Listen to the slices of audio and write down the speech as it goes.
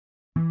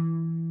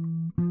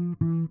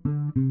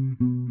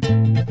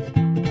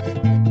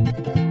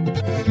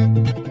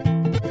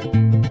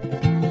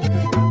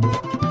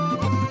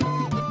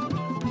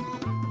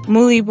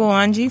Muli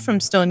Boanji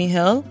from Stony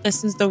Hill.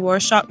 This is the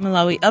Rorschach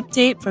Malawi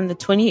update from the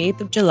 28th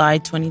of July,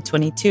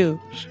 2022.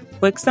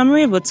 Quick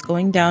summary of what's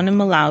going down in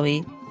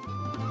Malawi.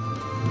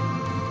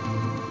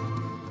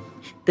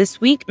 This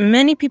week,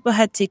 many people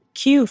had to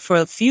queue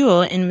for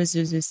fuel in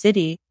Mzuzu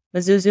City.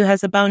 Mzuzu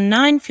has about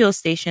 9 fuel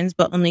stations,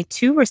 but only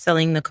 2 were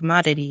selling the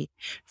commodity.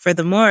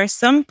 Furthermore,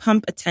 some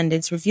pump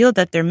attendants revealed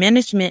that their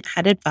management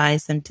had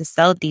advised them to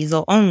sell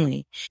diesel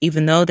only,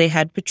 even though they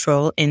had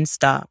petrol in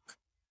stock.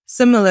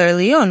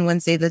 Similarly, on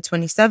Wednesday the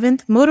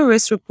 27th,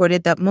 motorists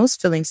reported that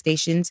most filling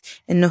stations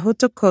in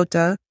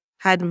Nhotokota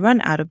had run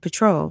out of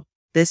petrol.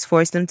 This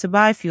forced them to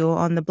buy fuel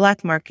on the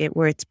black market,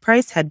 where its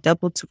price had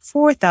doubled to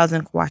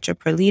 4,000 kwacha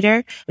per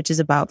liter, which is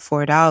about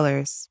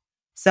 $4.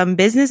 Some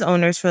business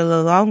owners for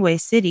Lilongwe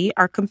City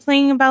are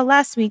complaining about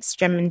last week's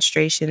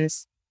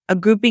demonstrations. A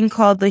grouping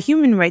called the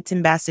Human Rights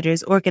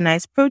Ambassadors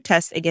organized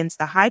protests against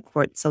the High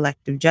Court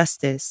selective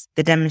justice.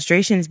 The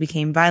demonstrations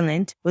became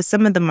violent, with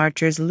some of the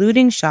marchers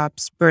looting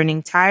shops,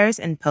 burning tires,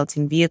 and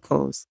pelting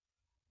vehicles.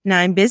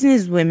 9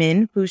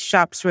 businesswomen whose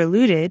shops were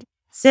looted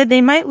said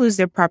they might lose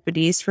their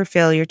properties for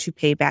failure to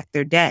pay back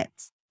their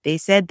debts. They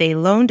said they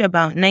loaned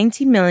about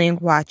 90 million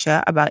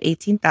kwacha, about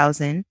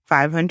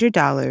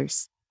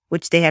 $18,500,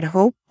 which they had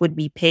hoped would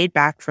be paid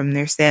back from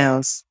their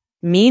sales.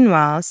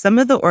 Meanwhile, some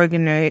of the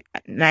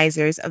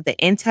organizers of the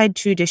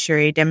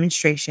anti-judiciary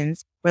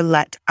demonstrations were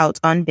let out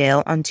on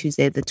bail on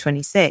Tuesday the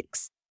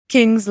 26th.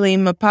 Kingsley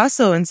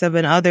Mapaso and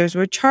 7 others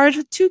were charged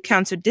with 2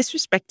 counts of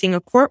disrespecting a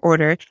court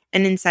order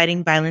and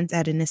inciting violence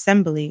at an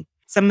assembly.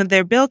 Some of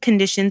their bail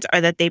conditions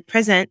are that they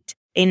present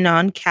a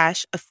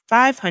non-cash of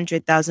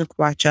 500,000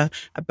 kwacha,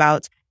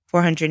 about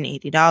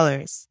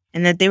 $480,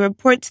 and that they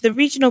report to the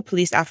regional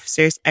police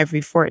officers every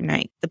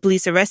fortnight. The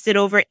police arrested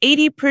over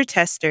 80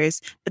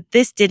 protesters, but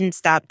this didn't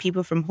stop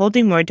people from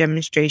holding more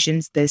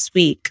demonstrations this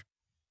week.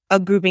 A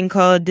grouping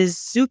called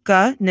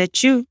Dizuka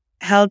Nechu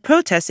held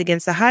protests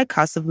against the high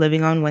cost of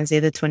living on Wednesday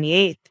the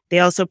 28th. They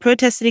also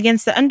protested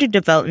against the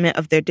underdevelopment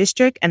of their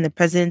district and the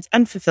president's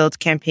unfulfilled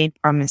campaign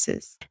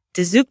promises.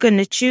 Dizuka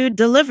Nechu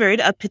delivered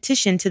a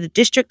petition to the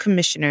district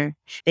commissioner.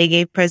 They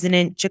gave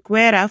President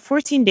Chikwera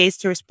 14 days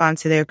to respond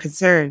to their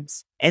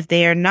concerns. If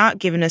they are not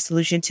given a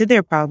solution to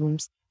their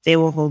problems, they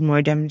will hold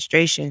more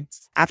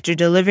demonstrations. After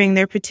delivering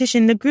their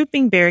petition, the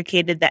grouping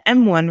barricaded the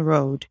M1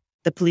 road.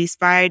 The police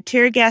fired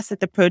tear gas at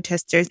the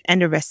protesters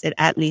and arrested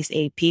at least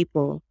 8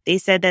 people. They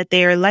said that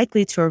they are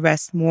likely to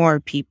arrest more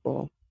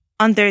people.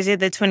 On Thursday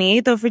the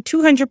 28th, over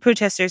 200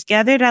 protesters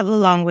gathered at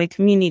Lilongwe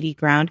Community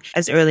Ground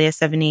as early as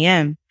 7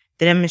 a.m.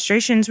 The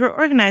demonstrations were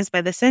organized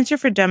by the Center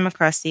for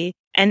Democracy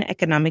and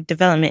Economic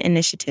Development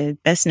Initiative,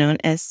 best known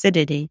as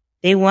CIDID.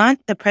 They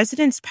want the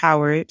president's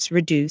powers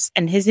reduced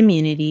and his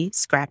immunity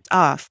scrapped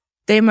off.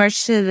 They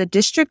marched to the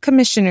district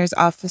commissioner's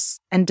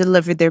office and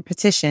delivered their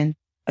petition.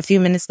 A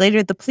few minutes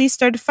later, the police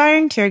started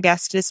firing tear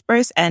gas to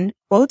disperse and,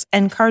 quote,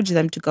 encourage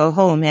them to go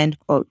home, end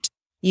quote.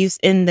 Youth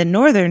in the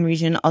northern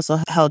region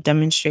also held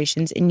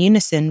demonstrations in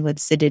unison with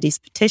CIDID's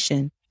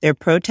petition. Their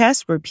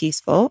protests were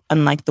peaceful,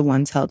 unlike the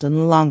ones held in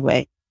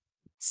Lilongwe.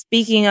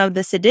 Speaking of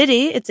the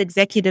CIDID, its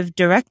executive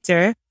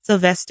director,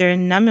 Sylvester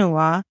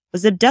Namiwa,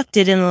 was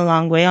abducted in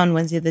Lilongwe on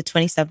Wednesday the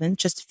 27th,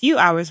 just a few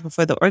hours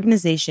before the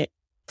organization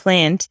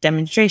planned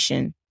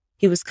demonstration.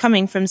 He was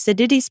coming from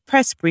CIDID's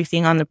press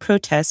briefing on the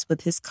protests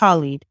with his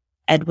colleague,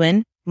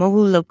 Edwin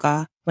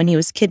Mohuluka, when he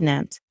was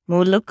kidnapped.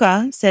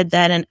 Mohuluka said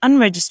that an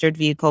unregistered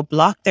vehicle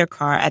blocked their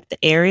car at the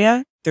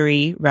Area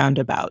 3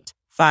 roundabout.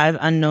 5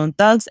 unknown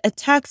thugs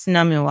attacked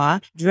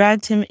Namiwa,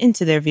 dragged him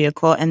into their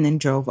vehicle, and then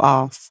drove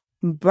off.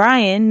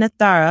 Brian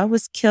Nathara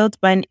was killed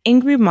by an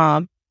angry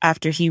mob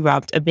after he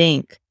robbed a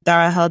bank.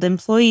 Nathara held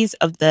employees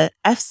of the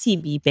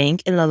FCB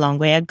Bank in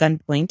Lilongwe at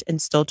gunpoint and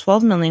stole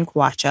 12 million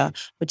kwacha,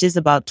 which is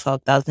about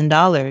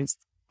 $12,000.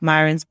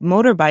 Myron's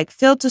motorbike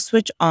failed to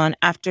switch on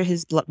after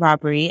his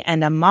robbery,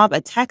 and a mob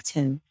attacked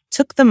him,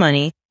 took the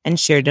money, and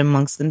shared it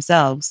amongst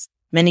themselves.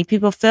 Many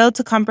people failed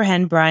to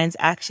comprehend Brian's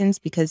actions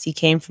because he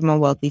came from a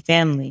wealthy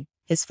family.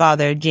 His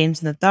father,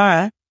 James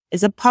Nathara,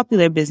 is a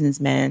popular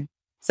businessman.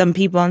 Some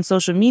people on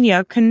social media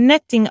are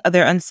connecting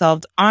other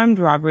unsolved armed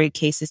robbery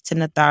cases to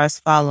Nathara's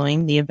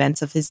following the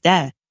events of his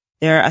death.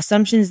 There are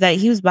assumptions that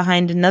he was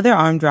behind another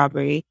armed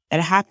robbery that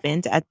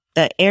happened at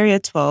the Area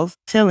 12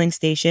 filling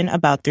station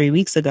about 3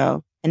 weeks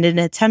ago, and an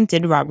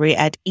attempted robbery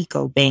at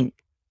Eco Bank.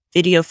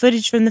 Video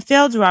footage from the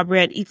failed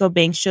robbery at Eco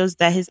Bank shows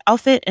that his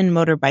outfit and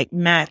motorbike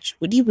match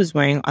what he was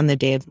wearing on the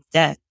day of his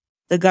death.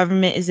 The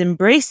government is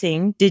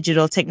embracing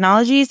digital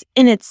technologies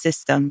in its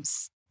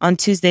systems. On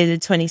Tuesday the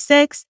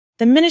 26th,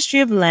 the Ministry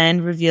of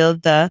Land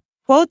revealed the,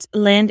 quote,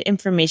 Land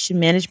Information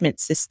Management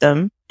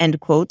System, end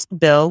quote,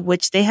 bill,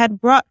 which they had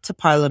brought to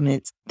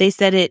Parliament. They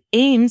said it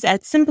aims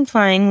at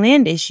simplifying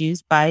land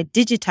issues by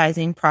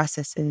digitizing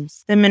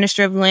processes. The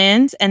Minister of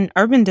Lands and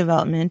Urban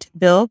Development,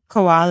 Bill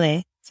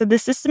Kawale, said the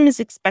system is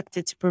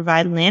expected to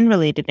provide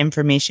land-related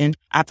information,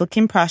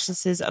 applicant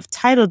processes of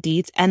title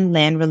deeds, and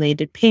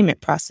land-related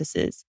payment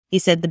processes. He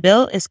said the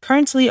bill is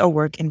currently a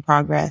work in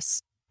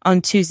progress.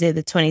 On Tuesday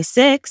the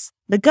 26th,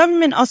 The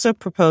government also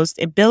proposed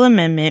a bill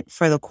amendment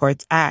for the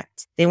Courts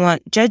Act. They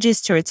want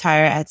judges to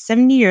retire at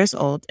 70 years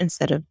old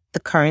instead of the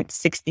current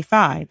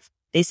 65.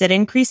 They said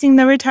increasing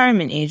the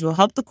retirement age will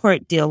help the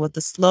court deal with the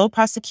slow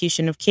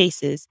prosecution of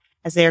cases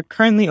as they are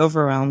currently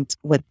overwhelmed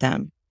with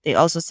them. They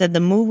also said the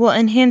move will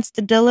enhance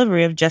the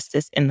delivery of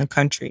justice in the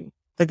country.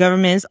 The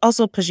government is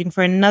also pushing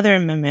for another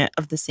amendment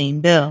of the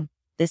same bill.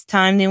 This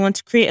time, they want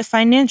to create a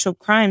financial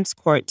crimes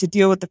court to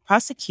deal with the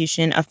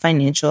prosecution of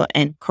financial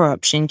and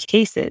corruption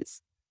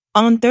cases.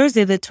 On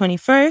Thursday, the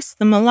 21st,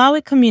 the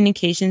Malawi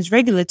Communications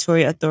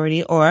Regulatory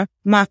Authority, or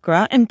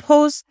MACRA,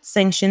 imposed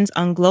sanctions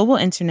on Global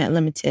Internet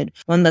Limited,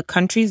 one of the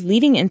country's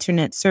leading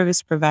internet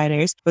service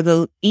providers, for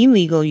the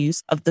illegal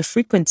use of the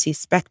frequency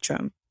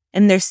spectrum.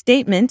 In their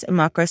statement,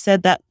 MACRA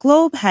said that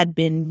Globe had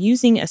been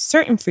using a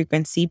certain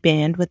frequency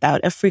band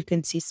without a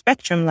frequency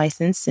spectrum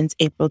license since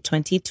April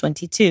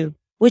 2022,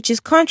 which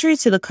is contrary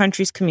to the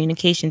country's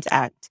Communications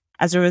Act.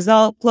 As a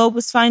result, Globe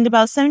was fined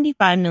about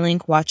 75 million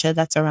kwacha,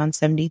 that's around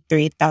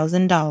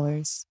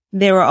 $73,000.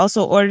 They were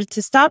also ordered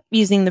to stop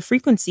using the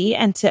frequency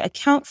and to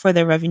account for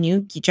the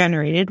revenue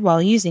generated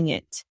while using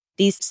it.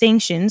 These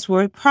sanctions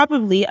will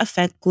probably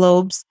affect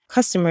Globe's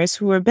customers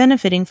who were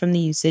benefiting from the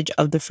usage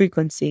of the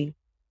frequency.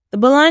 The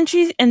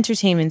Balantri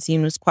entertainment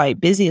scene was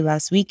quite busy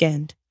last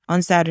weekend.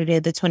 On Saturday,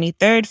 the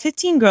 23rd,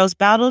 15 girls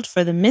battled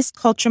for the Miss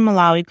Culture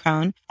Malawi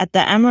crown at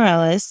the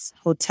Amaryllis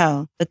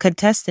Hotel. The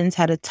contestants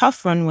had a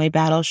tough runway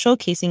battle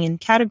showcasing in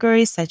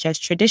categories such as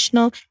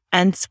traditional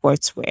and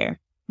sportswear.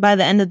 By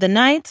the end of the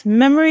night,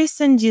 Memory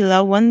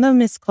Sanjila won the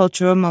Miss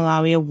Culture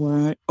Malawi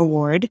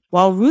award,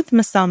 while Ruth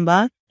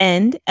Masamba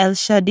and El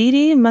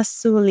Shadidi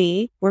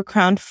Masuli were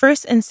crowned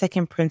first and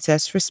second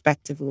princess,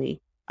 respectively.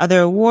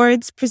 Other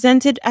awards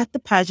presented at the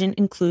pageant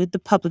include the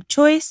Public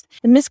Choice,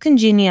 the Miss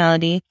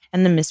Congeniality,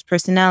 and the Miss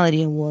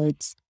Personality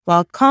Awards.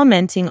 While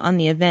commenting on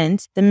the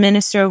event, the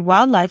Minister of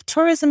Wildlife,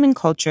 Tourism and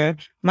Culture,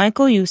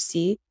 Michael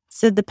Yusi,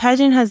 said the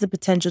pageant has the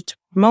potential to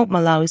promote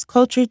Malawi's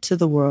culture to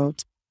the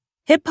world.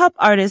 Hip-hop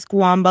artist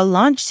Gwamba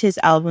launched his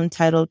album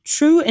titled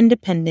True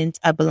Independence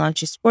at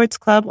Balantri Sports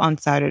Club on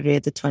Saturday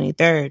the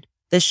 23rd.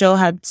 The show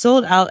had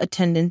sold-out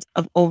attendance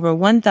of over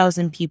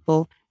 1,000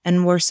 people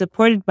and were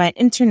supported by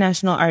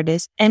international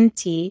artists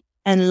MT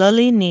and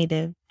Lolly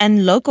Native,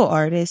 and local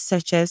artists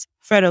such as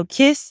Fredo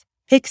Kiss,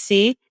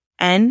 Pixie,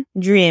 and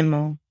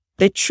Driemo.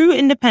 The True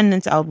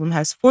Independence album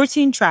has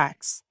 14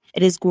 tracks.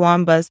 It is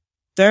Gwamba's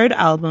third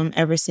album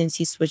ever since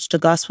he switched to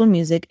gospel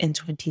music in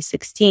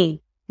 2016.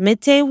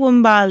 Mete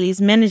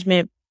Wombali's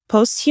management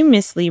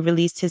posthumously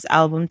released his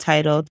album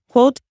titled,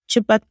 quote,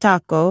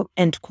 Chipatako,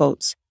 end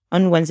quotes,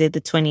 on Wednesday the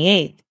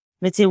 28th.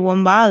 Mete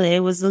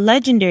Wombale was a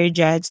legendary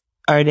jazz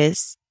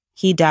artist.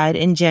 He died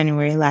in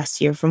January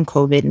last year from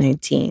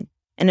COVID-19.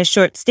 In a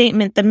short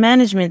statement, the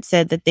management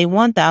said that they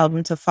want the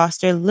album to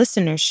foster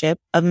listenership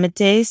of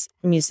Mete's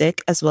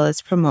music as well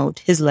as promote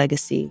his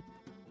legacy.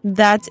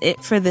 That's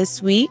it for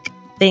this week.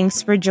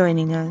 Thanks for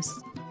joining us.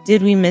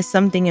 Did we miss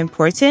something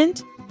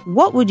important?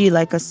 What would you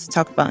like us to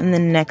talk about in the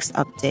next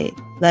update?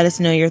 Let us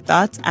know your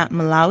thoughts at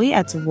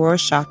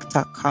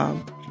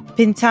malawi@rorschach.com.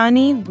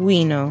 Pintani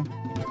Buino.